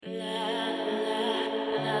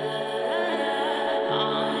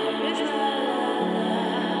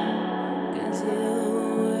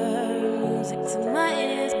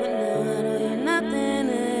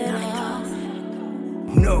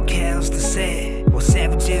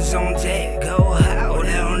savages on deck, go out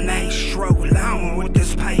all night, stroll on with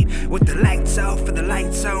this pipe, with the lights off and the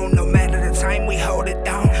lights on. No matter the time, we hold it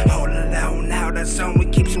down, hold it down. Out the zone, we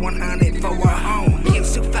keeps it 100 for our home.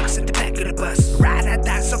 Gives 2 fucks at the back of the bus. Ride or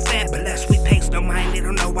die so fabulous. We pace no mind, they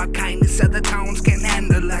don't know what kindness other tones can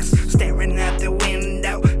handle us. Staring out the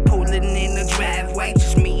window, pulling in the driveway.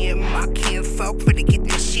 Just me and my kinfolk for to get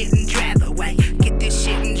this shit and drive away. Get this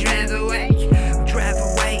shit and drive away. Drive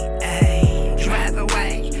away, ayy. Drive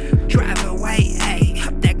away. Drive away, ayy.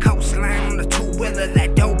 Up that coastline on the 2-wheeler.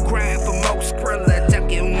 That dope grind for most Skrilla.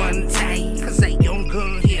 Ducking one time, cause they young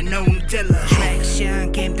gun here, no dealer.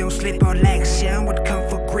 Traction, game don't slip on action. Would come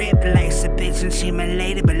for grip, lace a bitch and she my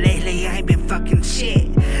lady. But lately I ain't been fucking shit.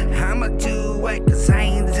 I'ma do it cause I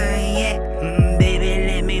ain't done yet. Baby,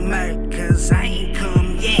 let me murk cause I ain't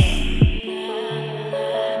come yet.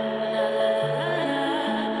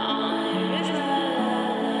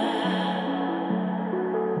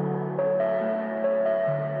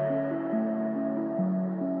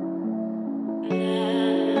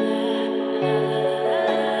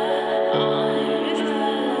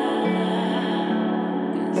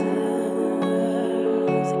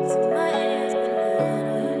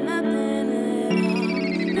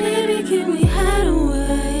 Can we hide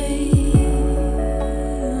away?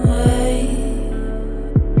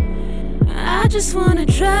 I just wanna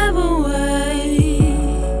drive away.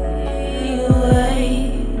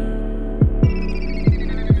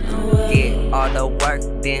 Get all the work,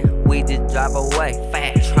 then we just drive away.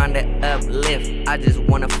 Fast, tryna uplift, I just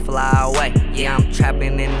wanna fly away. Yeah, I'm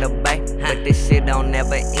trapping in the bay, but this shit don't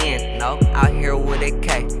never end. No, out here with a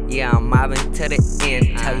K. Yeah, I'm mobbing to the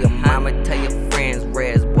end. Tell your mama, tell your friends,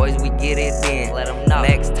 Reds boys, we get it in. Let them know.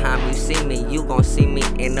 Next time you see me, you gon' see me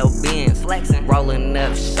in the Benz. Flexing, rolling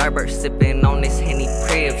up sherbet, sipping on this Henny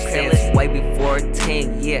Crib. Since way before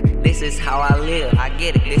 10, yeah, this is how I live. I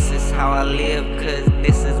get it, this is how I live, cause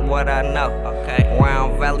this is what I know. Okay,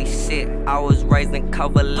 Round Valley shit, I was raised in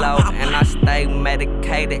cover low, and I stay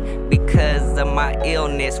medicated because of my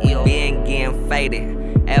illness. We been getting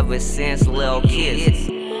faded ever since little kids.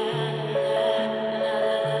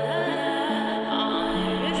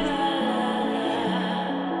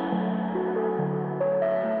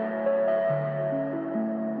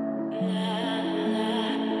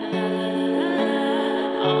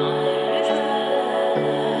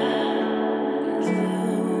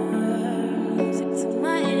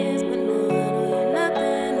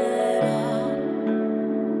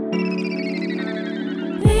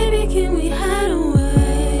 Can we hide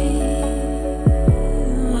away?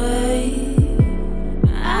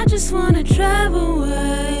 I just wanna drive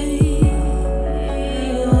away.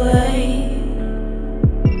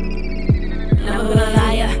 Never been a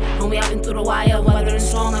liar, homie, I've been through the wire. Weather and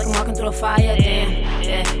storm like I'm walking through a fire, damn,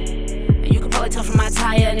 yeah. And you can probably tell from my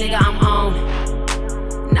tire, nigga, I'm on.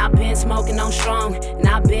 And I've been smoking on strong, and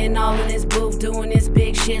I've been all in this booth doing this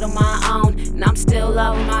big shit on my own. And I'm still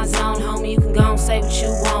up in my zone, homie, you can go and say what you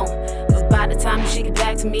want. But by the time she get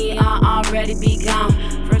back to me, I'll already be gone.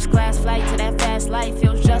 First class flight to that fast life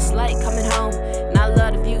feels just like coming home. And I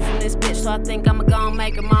love the view from this bitch, so I think I'ma go and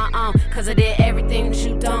make her my own. Cause I did everything that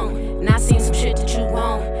you don't, and I seen some shit that you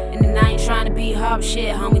won't. And then I ain't trying to be hard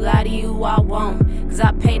shit, homie, lie to you, I won't. Cause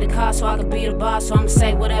I paid the cost so I could be the boss, so I'ma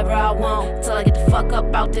say whatever I want. Till I get the fuck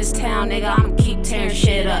up out this town, nigga, I'ma keep tearing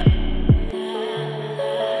shit up.